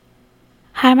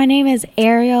Hi, my name is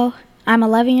Arielle. I'm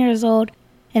 11 years old.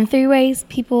 In three ways,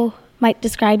 people might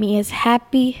describe me as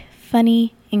happy,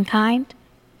 funny, and kind.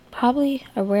 Probably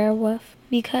a werewolf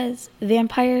because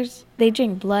vampires, they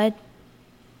drink blood